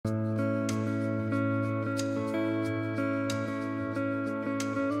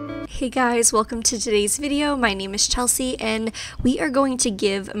Hey guys, welcome to today's video. My name is Chelsea and we are going to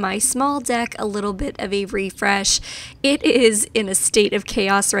give my small deck a little bit of a refresh. It is in a state of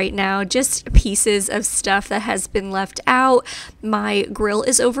chaos right now, just pieces of stuff that has been left out. My grill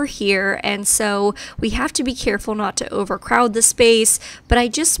is over here and so we have to be careful not to overcrowd the space, but I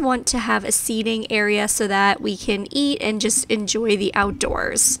just want to have a seating area so that we can eat and just enjoy the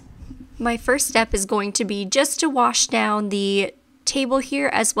outdoors. My first step is going to be just to wash down the table here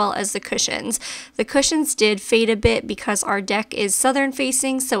as well as the cushions. The cushions did fade a bit because our deck is southern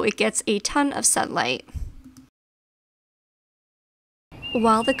facing, so it gets a ton of sunlight.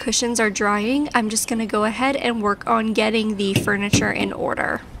 While the cushions are drying, I'm just going to go ahead and work on getting the furniture in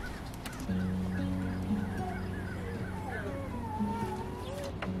order.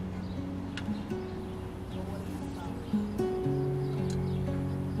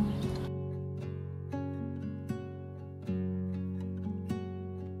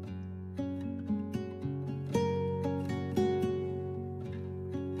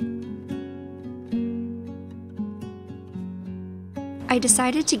 I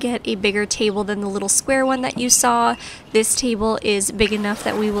decided to get a bigger table than the little square one that you saw. This table is big enough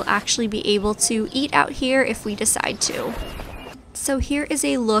that we will actually be able to eat out here if we decide to. So here is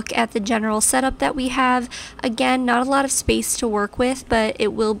a look at the general setup that we have. Again, not a lot of space to work with, but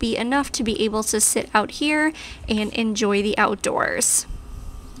it will be enough to be able to sit out here and enjoy the outdoors.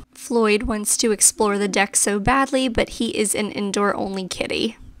 Floyd wants to explore the deck so badly, but he is an indoor-only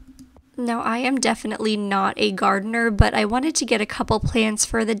kitty. Now, I am definitely not a gardener, but I wanted to get a couple plants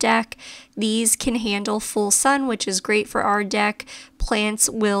for the deck. These can handle full sun, which is great for our deck. Plants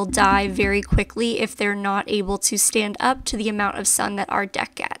will die very quickly if they're not able to stand up to the amount of sun that our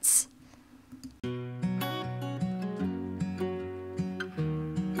deck gets.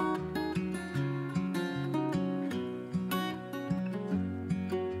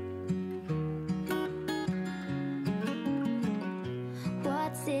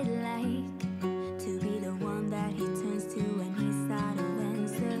 What's it like to be the one that he turns to when he's out of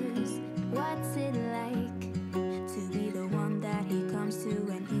answers? What's it like to be the one that he comes to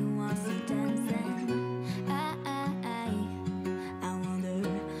when he wants to dance? And I wonder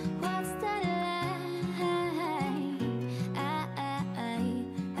what's that like?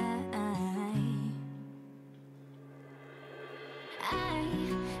 I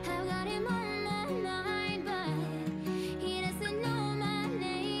have got him on my mind, but he doesn't know my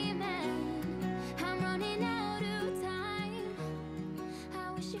name, and I'm running out of time.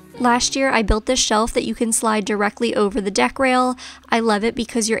 I wish you Last year, I built this shelf that you can slide directly over the deck rail. I love it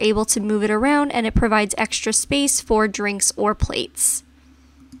because you're able to move it around and it provides extra space for drinks or plates.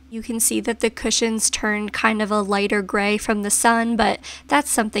 You can see that the cushions turned kind of a lighter gray from the sun, but that's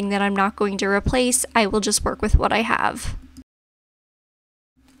something that I'm not going to replace. I will just work with what I have.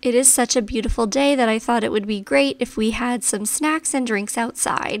 It is such a beautiful day that I thought it would be great if we had some snacks and drinks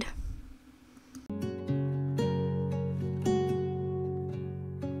outside.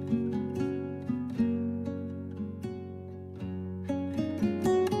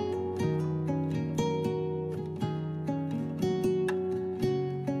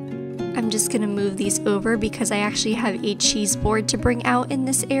 I'm just going to move these over because I actually have a cheese board to bring out in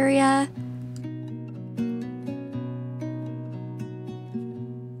this area.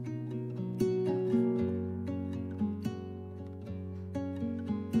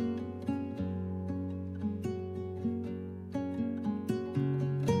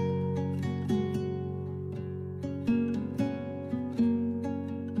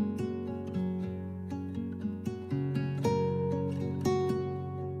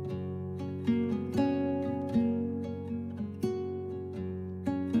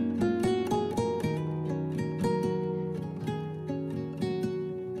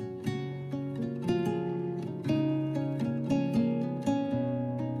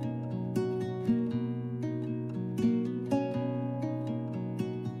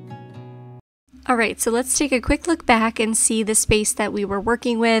 Alright, so let's take a quick look back and see the space that we were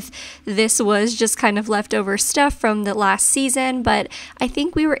working with. This was just kind of leftover stuff from the last season, but I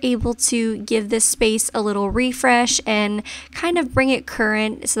think we were able to give this space a little refresh and kind of bring it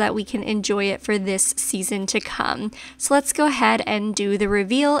current so that we can enjoy it for this season to come. So let's go ahead and do the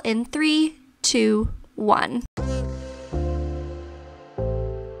reveal in 3, 2, 1.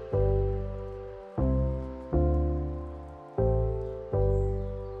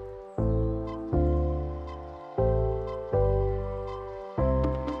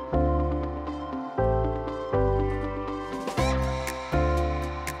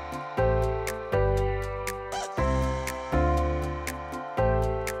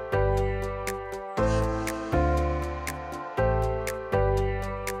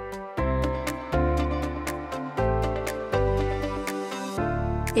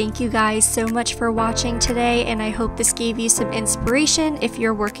 Thank you guys so much for watching today, and I hope this gave you some inspiration if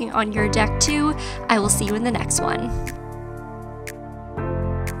you're working on your deck too. I will see you in the next one.